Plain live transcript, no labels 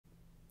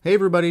Hey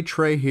everybody,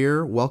 Trey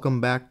here. Welcome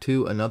back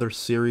to another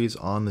series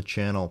on the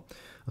channel.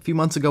 A few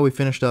months ago we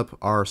finished up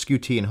our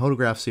SKU-T and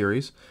hodograph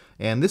series,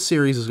 and this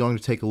series is going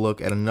to take a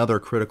look at another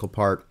critical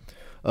part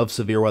of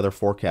severe weather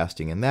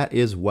forecasting, and that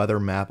is weather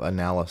map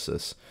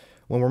analysis.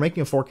 When we're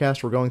making a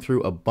forecast, we're going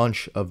through a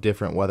bunch of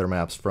different weather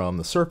maps from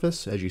the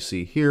surface, as you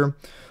see here,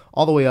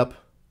 all the way up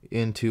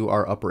into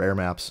our upper air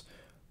maps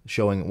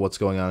showing what's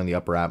going on in the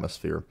upper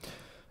atmosphere.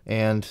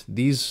 And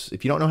these,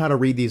 if you don't know how to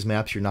read these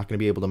maps, you're not going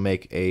to be able to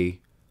make a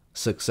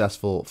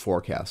successful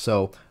forecast.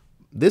 So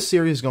this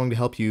series is going to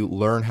help you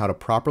learn how to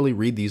properly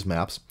read these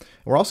maps.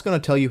 We're also going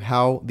to tell you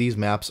how these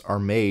maps are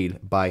made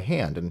by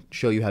hand and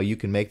show you how you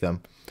can make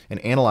them and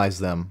analyze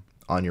them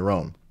on your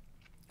own.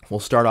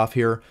 We'll start off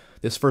here.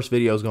 This first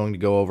video is going to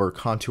go over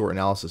contour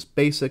analysis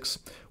basics,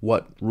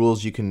 what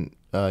rules you can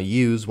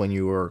use when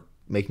you are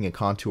making a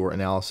contour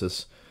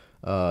analysis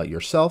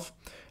yourself.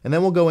 And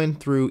then we'll go in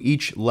through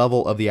each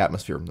level of the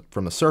atmosphere,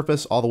 from the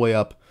surface all the way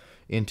up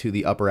into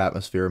the upper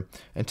atmosphere,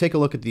 and take a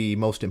look at the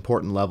most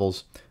important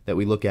levels that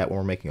we look at when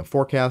we're making a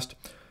forecast,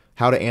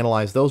 how to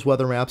analyze those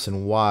weather maps,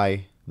 and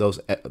why those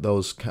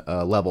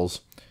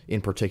levels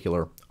in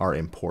particular are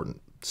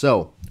important.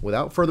 So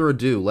without further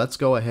ado, let's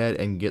go ahead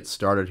and get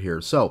started here.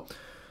 So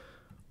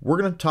we're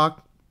going to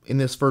talk in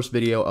this first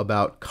video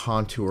about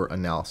contour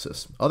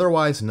analysis,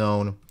 otherwise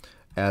known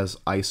as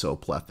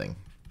isoplething.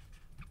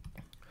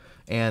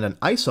 And an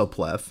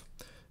isopleth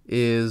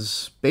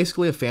is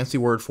basically a fancy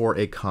word for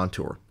a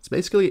contour.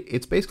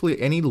 It's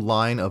basically any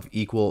line of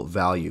equal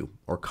value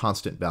or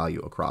constant value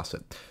across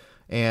it.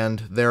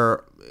 And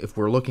if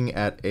we're looking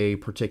at a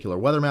particular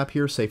weather map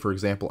here, say for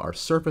example our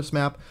surface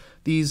map,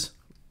 these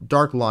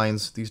dark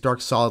lines, these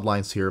dark solid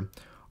lines here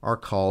are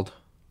called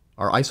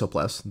our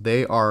isopleths.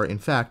 They are in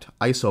fact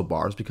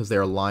isobars because they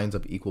are lines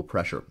of equal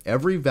pressure.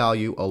 Every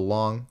value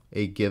along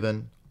a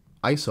given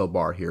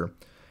isobar here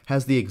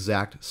has the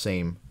exact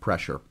same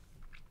pressure.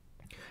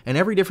 And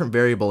every different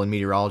variable in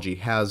meteorology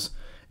has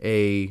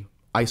a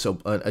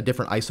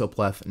different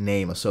isopleth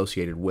name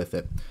associated with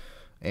it.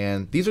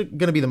 And these are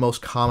going to be the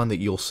most common that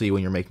you'll see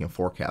when you're making a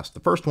forecast. The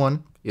first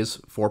one is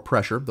for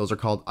pressure. Those are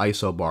called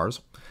isobars.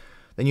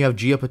 Then you have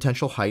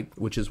geopotential height,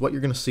 which is what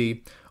you're going to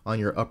see on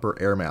your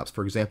upper air maps.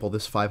 For example,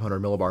 this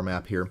 500 millibar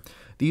map here.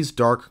 These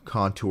dark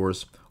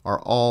contours are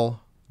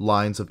all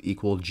lines of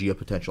equal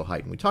geopotential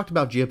height. And we talked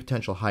about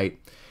geopotential height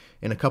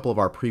in a couple of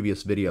our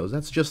previous videos.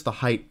 That's just the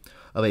height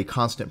of a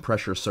constant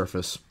pressure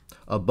surface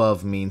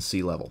above mean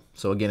sea level.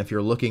 So again, if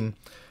you're looking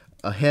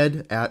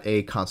ahead at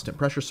a constant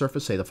pressure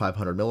surface, say the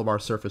 500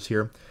 millibar surface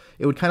here,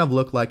 it would kind of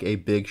look like a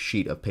big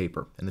sheet of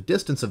paper. And the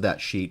distance of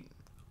that sheet,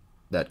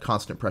 that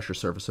constant pressure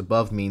surface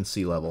above mean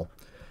sea level,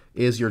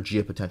 is your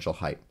geopotential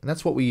height. And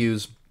that's what we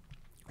use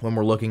when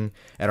we're looking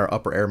at our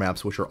upper air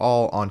maps, which are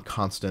all on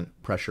constant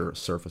pressure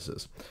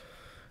surfaces.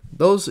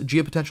 Those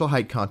geopotential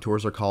height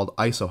contours are called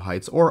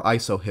isoheights or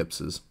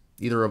isohypses.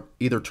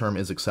 Either term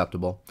is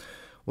acceptable.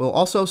 We'll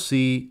also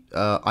see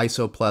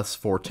isopleths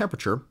for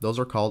temperature. Those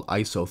are called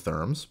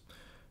isotherms.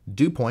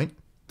 Dew point,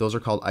 those are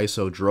called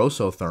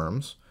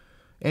isodrosotherms.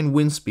 And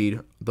wind speed,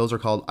 those are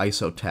called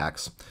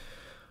isotachs.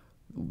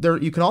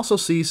 You can also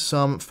see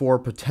some for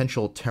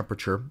potential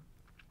temperature.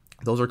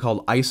 Those are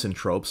called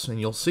isentropes, and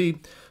you'll see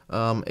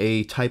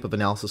a type of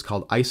analysis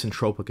called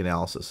isentropic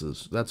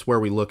analysis. That's where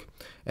we look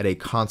at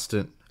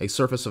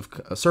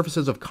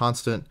surfaces of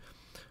constant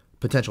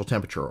potential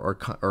temperature,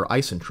 or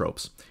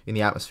isentropes in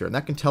the atmosphere, and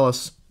that can tell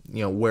us,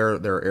 where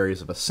there are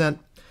areas of ascent,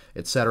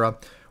 etc.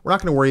 We're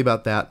not going to worry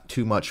about that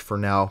too much for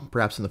now.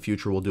 Perhaps in the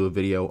future we'll do a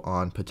video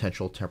on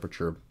potential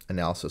temperature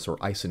analysis or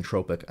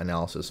isentropic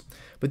analysis.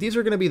 But these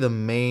are going to be the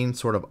main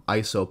sort of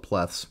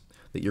isopleths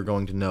that you're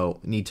going to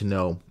need to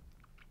know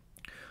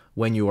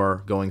when you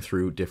are going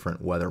through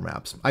different weather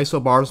maps.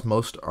 Isobars,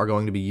 most are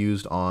going to be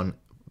used on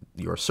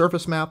your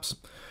surface maps,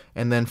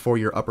 and then for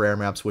your upper air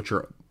maps, which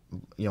are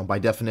by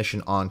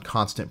definition on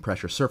constant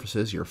pressure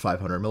surfaces, your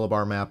 500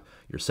 millibar map,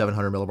 your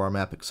 700 millibar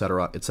map,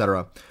 etc.,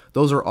 etc.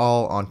 Those are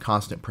all on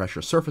constant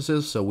pressure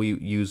surfaces, so we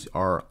use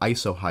our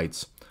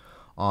isoheights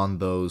on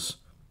those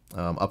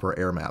upper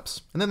air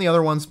maps. And then the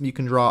other ones, you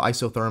can draw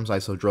isotherms,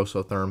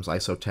 isodrosotherms,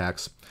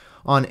 isotachs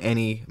on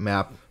any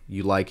map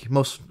you like.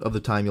 Most of the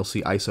time you'll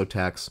see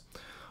isotachs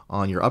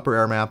on your upper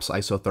air maps.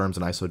 Isotherms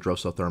and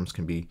isodrosotherms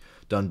can be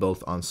done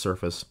both on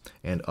surface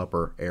and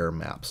upper air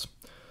maps.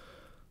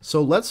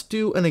 So let's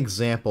do an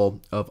example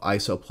of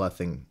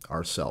isoplething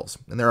ourselves.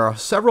 And there are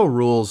several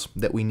rules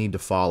that we need to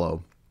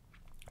follow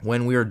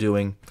when we are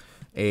doing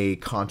a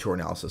contour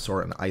analysis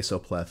or an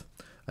isopleth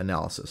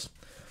analysis.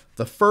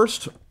 The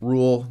first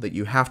rule that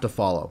you have to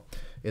follow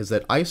is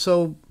that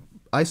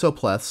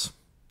isopleths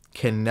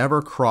can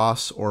never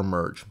cross or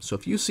merge. So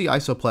if you see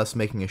isopleths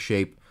making a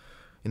shape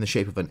in the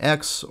shape of an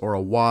X or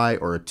a Y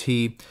or a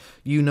T,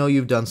 you know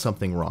you've done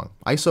something wrong.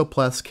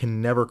 Isopleths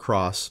can never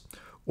cross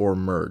or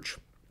merge.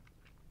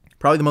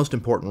 Probably the most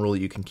important rule that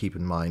you can keep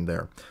in mind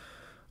there.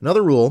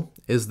 Another rule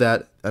is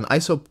that an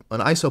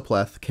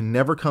isopleth can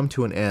never come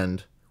to an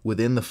end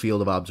within the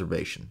field of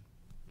observation.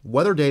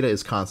 Weather data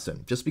is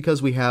constant. Just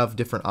because we have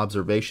different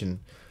observation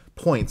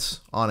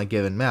points on a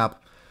given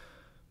map,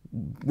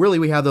 really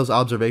we have those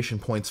observation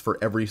points for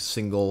every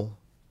single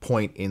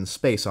point in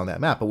space on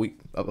that map, but we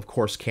of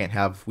course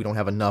we don't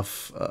have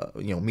enough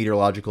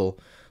meteorological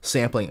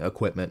sampling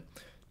equipment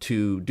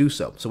to do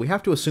so. So we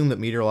have to assume that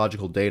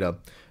meteorological data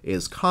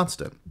is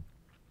constant.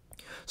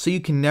 So you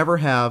can never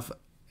have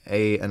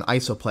an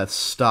isopleth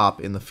stop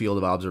in the field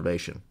of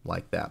observation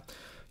like that.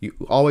 You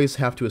always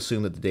have to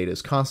assume that the data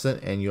is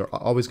constant, and you're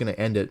always going to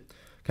end it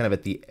kind of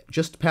at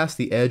just past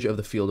the edge of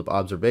the field of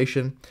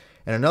observation.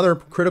 And another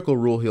critical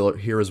rule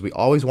here is we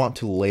always want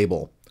to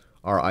label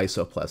our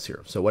isopleths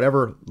here. So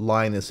whatever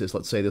line this is,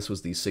 let's say this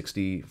was the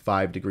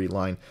 65-degree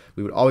line,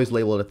 we would always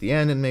label it at the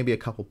end and maybe a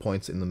couple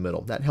points in the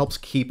middle. That helps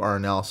keep our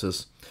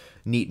analysis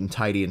neat and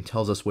tidy and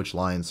tells us which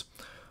lines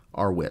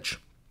are which.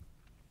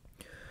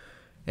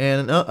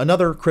 And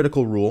another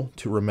critical rule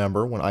to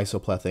remember when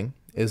isoplething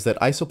is that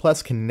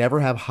isopleths can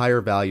never have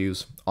higher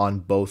values on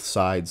both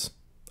sides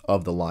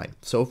of the line.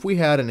 So if we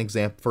had an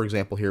example, for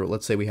example here,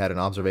 let's say we had an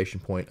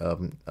observation point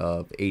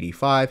of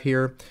 85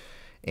 here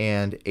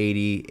and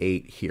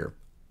 88 here.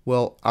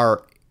 Well,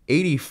 our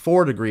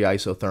 84-degree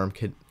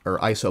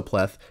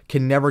isopleth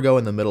can never go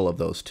in the middle of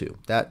those two.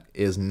 That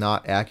is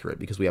not accurate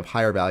because we have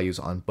higher values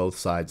on both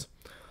sides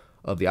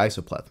of the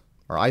isopleth.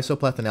 Our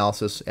isopleth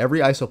analysis, every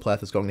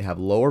isopleth is going to have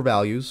lower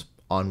values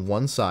on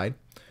one side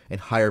and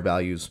higher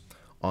values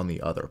on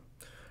the other.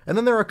 And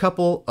then there are a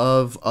couple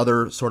of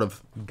other sort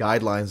of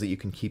guidelines that you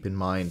can keep in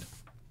mind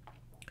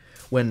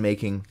when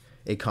making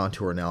a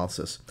contour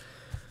analysis.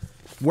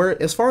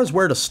 As far as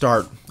where to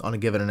start on a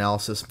given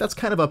analysis, that's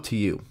kind of up to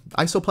you.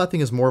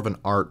 Isoplething is more of an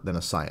art than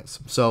a science.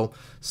 So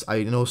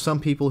I know some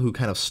people who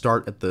kind of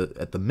start at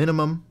the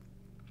minimum.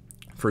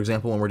 For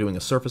example, when we're doing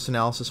a surface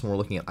analysis, when we're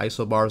looking at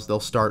isobars, they'll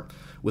start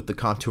with the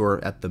contour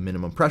at the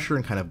minimum pressure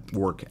and kind of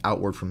work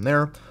outward from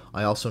there.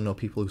 I also know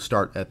people who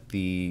start at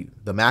the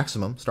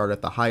maximum, start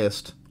at the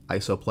highest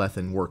isopleth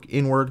and work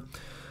inward.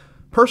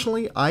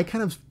 Personally, I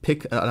kind of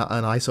pick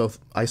an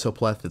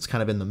isopleth that's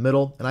kind of in the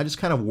middle, and I just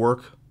kind of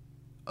work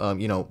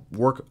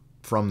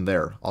from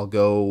there. I'll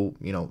go,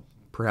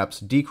 perhaps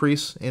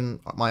decrease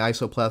in my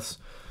isopleths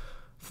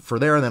for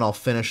there, and then I'll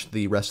finish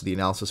the rest of the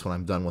analysis when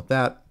I'm done with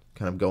that,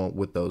 kind of going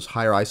with those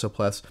higher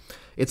isopleths.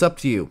 It's up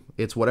to you.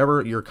 It's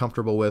whatever you're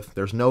comfortable with.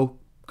 There's no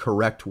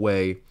correct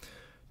way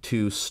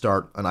to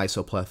start an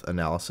isopleth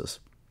analysis.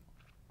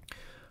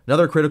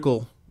 Another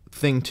critical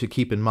thing to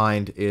keep in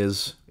mind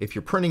is if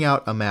you're printing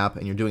out a map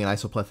and you're doing an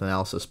isopleth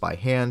analysis by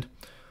hand,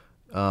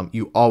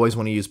 you always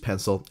want to use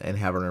pencil and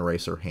have an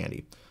eraser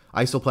handy.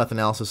 Isopleth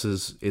analysis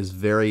is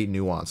very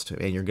nuanced,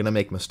 and you're going to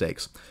make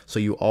mistakes. So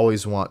you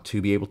always want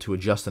to be able to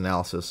adjust the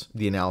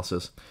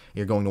analysis.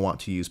 You're going to want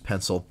to use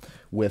pencil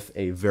with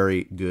a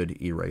very good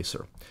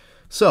eraser.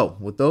 So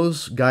with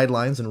those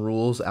guidelines and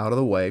rules out of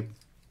the way,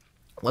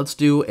 let's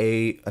do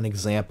an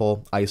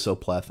example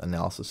isopleth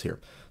analysis here.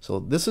 So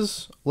this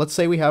is, let's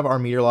say we have our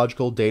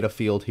meteorological data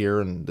field here,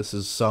 and this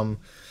is some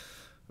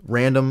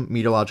random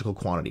meteorological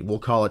quantity. We'll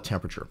call it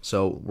temperature.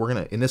 So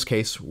in this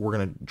case, we're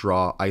gonna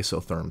draw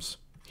isotherms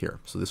here.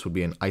 So this would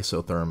be an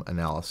isotherm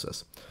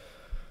analysis.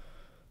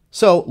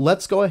 So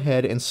let's go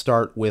ahead and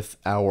start with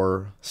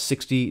our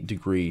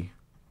 60-degree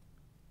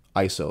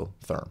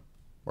isotherm,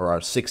 or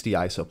our 60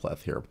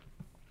 isopleth here.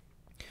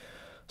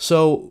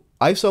 So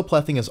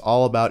isoplething is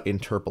all about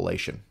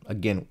interpolation.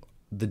 Again,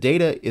 the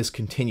data is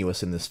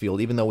continuous in this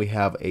field, even though we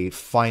have a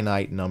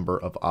finite number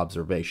of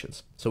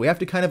observations. So we have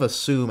to kind of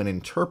assume and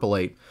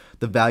interpolate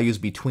the values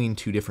between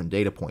two different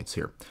data points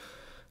here.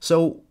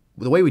 So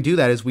the way we do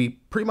that is we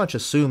pretty much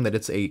assume that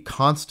it's a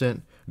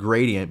constant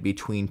gradient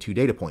between two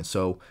data points.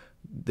 So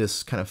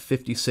this kind of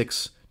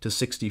 56 to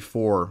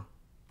 64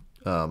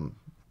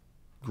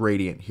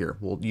 gradient here.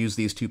 We'll use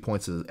these 2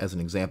 points as an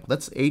example.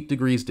 That's 8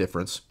 degrees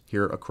difference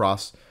here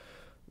across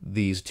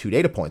these two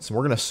data points. And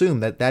we're going to assume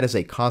that that is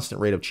a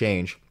constant rate of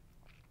change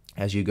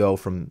as you go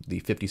from the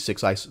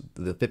 56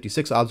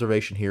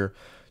 observation here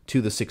to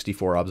the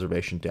 64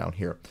 observation down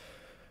here.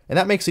 And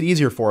that makes it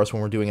easier for us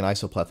when we're doing an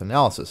isopleth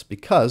analysis,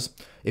 because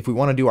if we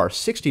want to do our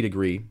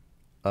 60-degree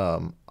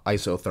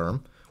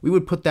isotherm, we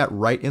would put that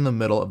right in the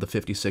middle of the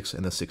 56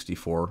 and the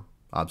 64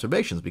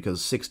 observations,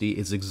 because 60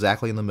 is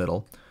exactly in the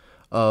middle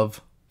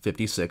of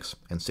 56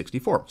 and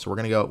 64. So we're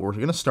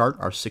going to start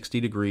our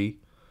 60-degree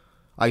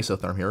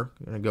isotherm here.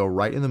 We're going to go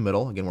right in the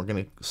middle. Again, we're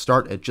going to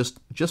start at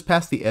just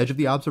past the edge of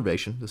the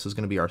observation. This is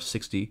going to be our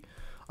 60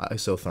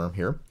 isotherm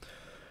here.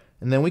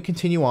 And then we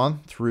continue on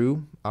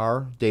through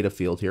our data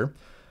field here.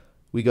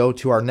 We go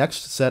to our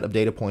next set of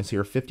data points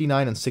here,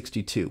 59 and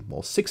 62.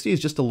 Well, 60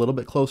 is just a little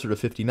bit closer to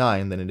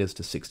 59 than it is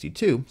to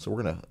 62, so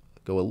we're going to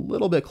go a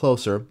little bit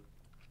closer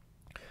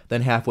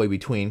than halfway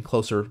between,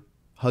 closer,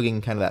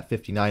 hugging kind of that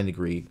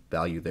 59-degree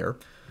value there.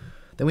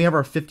 Then we have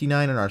our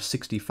 59 and our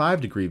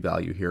 65-degree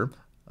value here.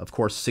 Of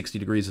course, 60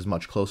 degrees is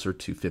much closer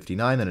to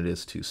 59 than it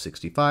is to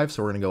 65,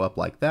 so we're going to go up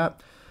like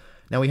that.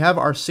 Now we have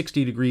our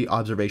 60-degree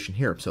observation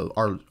here, so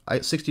our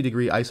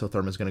 60-degree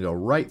isotherm is going to go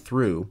right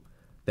through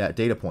that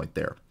data point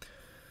there.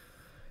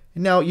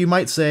 And now you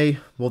might say,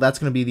 well, that's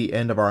going to be the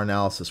end of our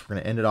analysis. We're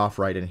going to end it off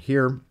right in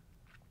here.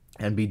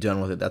 and be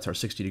done with it. That's our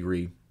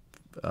 60-degree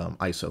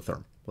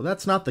isotherm. Well,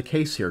 that's not the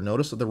case here.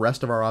 Notice that the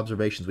rest of our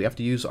observations, we have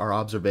to use our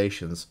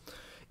observations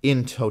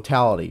in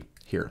totality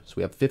here. So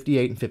we have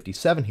 58 and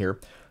 57 here.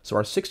 So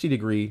our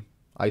 60-degree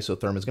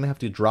isotherm is going to have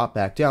to drop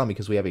back down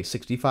because we have a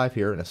 65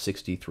 here and a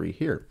 63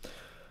 here.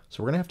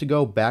 So we're going to have to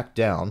go back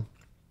down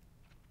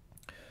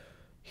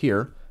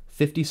here,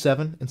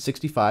 57 and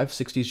 65.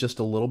 60 is just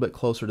a little bit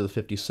closer to the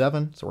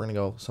 57, so we're going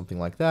to go something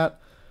like that.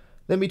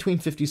 Then between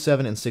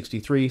 57 and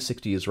 63,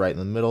 60 is right in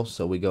the middle,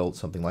 so we go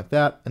something like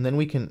that. And then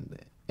we can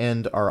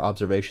end our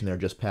observation there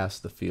just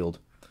past the field,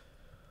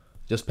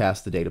 just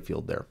past the data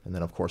field there. And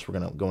then, of course, we're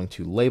going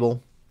to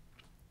label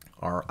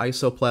our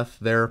isopleth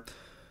there,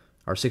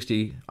 our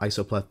 60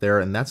 isopleth there,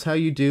 and that's how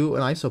you do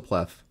an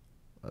isopleth.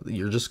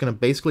 You're just going to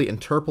basically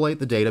interpolate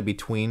the data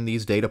between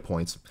these data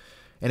points.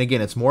 And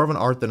again, it's more of an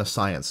art than a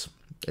science.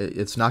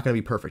 It's not going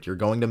to be perfect. You're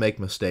going to make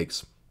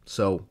mistakes.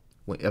 So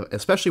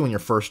especially when you're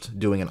first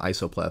doing an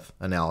isopleth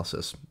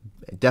analysis,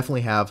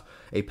 definitely have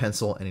a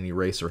pencil and an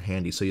eraser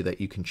handy so that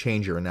you can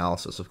change your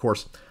analysis. Of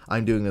course,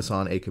 I'm doing this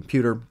on a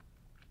computer,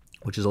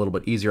 which is a little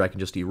bit easier. I can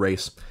just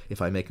erase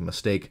if I make a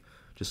mistake.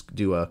 Just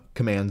do a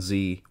Command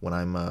Z when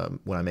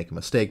I make a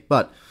mistake.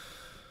 But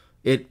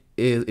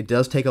it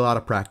does take a lot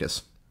of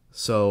practice.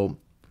 So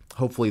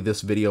hopefully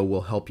this video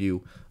will help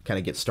you kind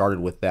of get started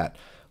with that.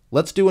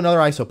 Let's do another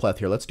isopleth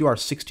here. Let's do our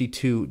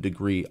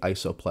 62-degree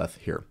isopleth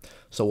here.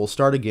 So we'll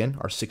start again,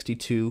 our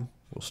 62.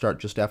 We'll start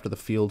just after the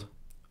field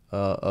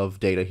of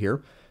data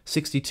here.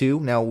 62.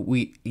 Now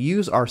we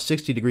use our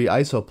 60-degree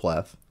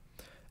isopleth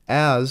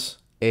as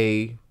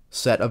a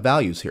set of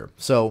values here.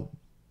 So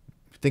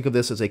think of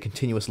this as a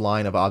continuous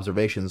line of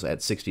observations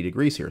at 60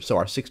 degrees here. So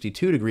our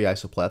 62-degree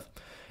isopleth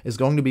is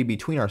going to be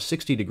between our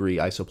 60-degree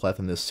isopleth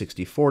and this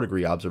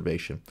 64-degree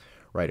observation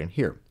right in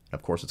here. And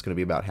of course, it's going to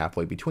be about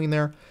halfway between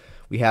there.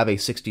 We have a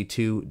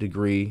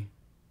 62-degree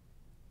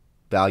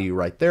value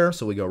right there,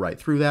 so we go right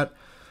through that.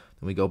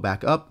 Then we go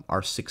back up,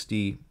 our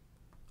 60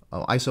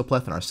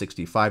 isopleth and our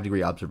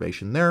 65-degree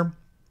observation there.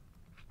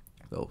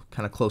 So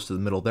kind of close to the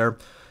middle there.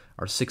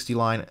 Our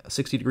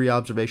 60-degree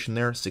observation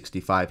there,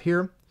 65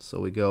 here. So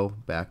we go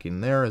back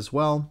in there as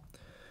well.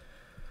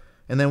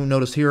 And then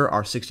notice here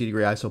our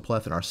 60-degree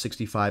isopleth and our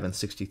 65 and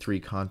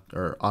 63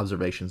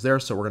 observations there.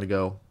 So we're going to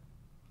go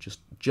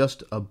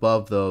just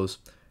above those,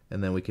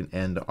 and then we can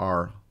end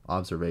our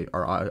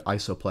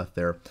isopleth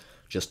there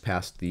just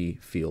past the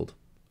field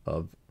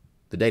of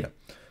the data.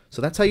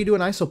 So that's how you do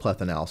an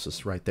isopleth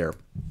analysis right there.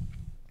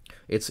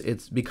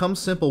 It's become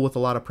simple with a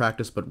lot of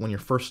practice, but when you're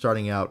first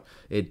starting out,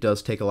 it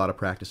does take a lot of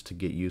practice to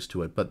get used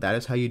to it. But that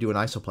is how you do an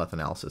isopleth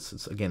analysis.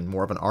 It's, again,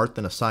 more of an art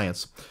than a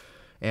science,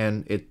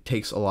 and it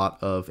takes a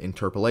lot of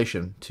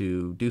interpolation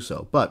to do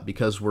so. But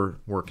because we're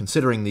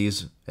considering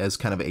these as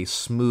kind of a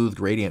smooth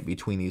gradient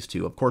between these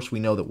two, of course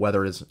we know that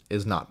weather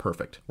is not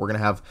perfect. We're going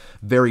to have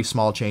very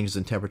small changes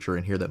in temperature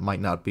in here that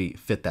might not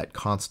fit that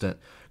constant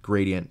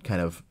gradient kind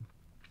of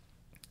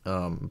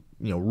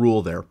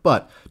rule there.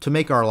 But to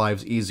make our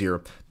lives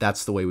easier,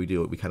 that's the way we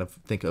do it. We kind of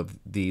think of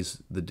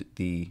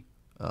the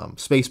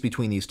space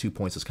between these 2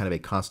 points as kind of a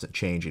constant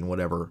change in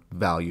whatever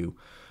value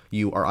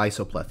you are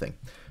isoplething.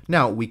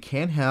 Now, we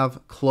can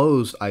have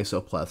closed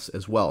isopleths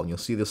as well, and you'll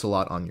see this a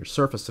lot on your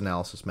surface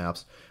analysis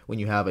maps. When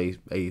you have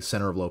a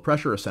center of low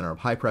pressure, a center of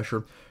high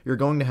pressure, you're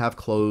going to have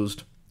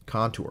closed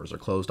contours or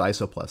closed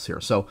isopleths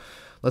here. So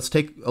let's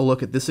take a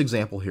look at this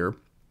example here.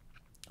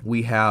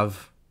 We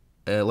have,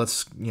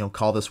 let's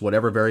call this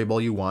whatever variable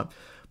you want,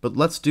 but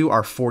let's do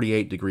our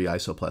 48-degree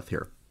isopleth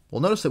here.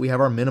 Well, notice that we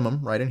have our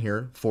minimum right in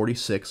here,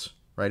 46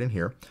 right in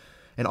here,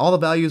 and all the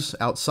values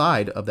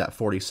outside of that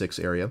 46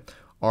 area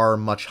are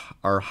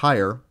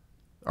higher,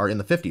 are in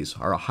the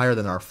 50s, are higher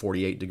than our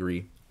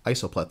 48-degree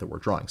isopleth that we're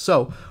drawing.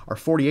 So our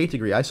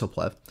 48-degree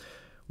isopleth,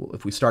 well,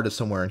 if we started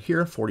somewhere in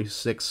here,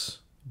 46,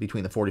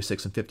 between the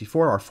 46 and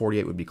 54, our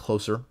 48 would be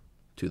closer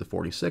to the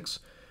 46.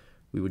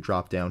 We would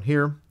drop down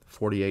here,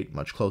 48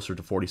 much closer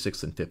to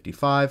 46 than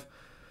 55,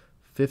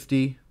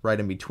 50 right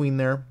in between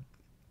there.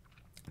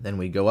 Then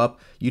we go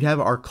up. You'd have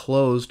a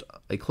closed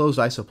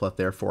isopleth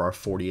there for our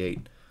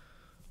 48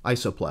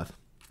 isopleth.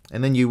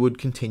 And then you would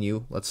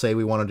continue. Let's say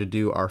we wanted to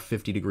do our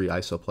 50-degree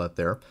isopleth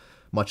there,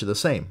 much of the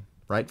same,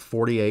 right?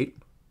 48,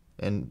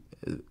 and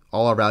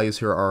all our values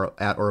here are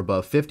at or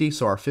above 50,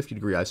 so our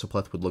 50-degree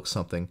isopleth would look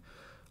something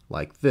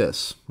like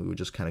this. We would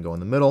just kind of go in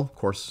the middle, of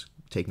course,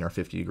 taking our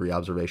 50-degree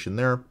observation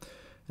there,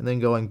 and then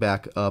going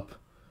back up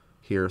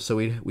here. So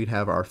we'd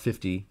have our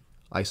 50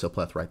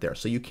 isopleth right there.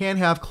 So you can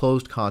have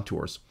closed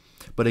contours,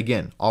 but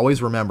again,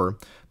 always remember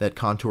that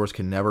contours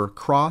can never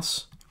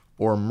cross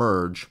or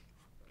merge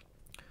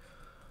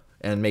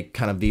and make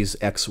kind of these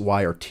X,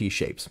 Y, or T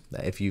shapes.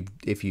 If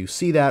you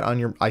see that on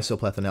your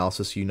isopleth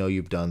analysis, you know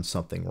you've done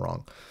something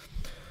wrong.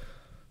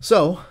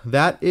 So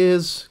that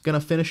is going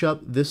to finish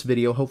up this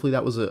video. Hopefully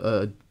that was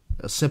a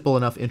simple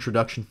enough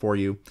introduction for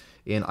you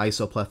in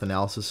isopleth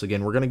analysis.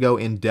 Again, we're going to go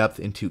in depth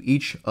into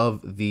each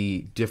of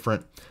the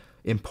different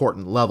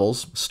important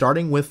levels,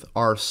 starting with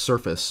our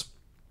surface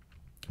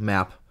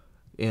map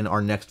in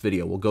our next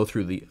video. We'll go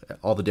through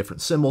all the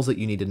different symbols that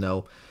you need to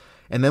know,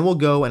 and then we'll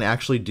go and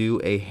actually do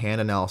a hand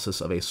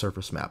analysis of a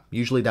surface map.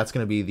 Usually that's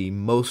going to be the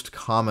most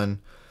common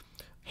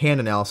hand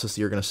analysis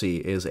that you're going to see,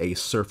 is a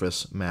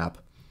surface map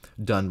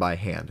done by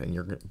hand.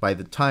 And by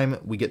the time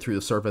we get through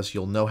the surface,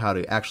 you'll know how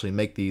to actually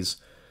make these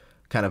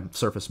kind of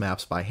surface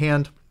maps by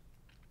hand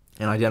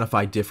and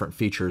identify different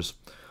features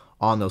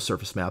on those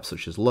surface maps,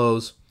 such as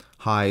lows,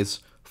 highs,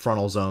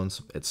 frontal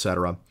zones,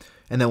 etc.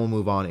 And then we'll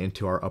move on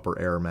into our upper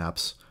air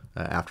maps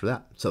after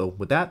that. So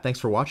with that, thanks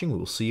for watching. We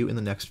will see you in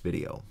the next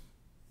video.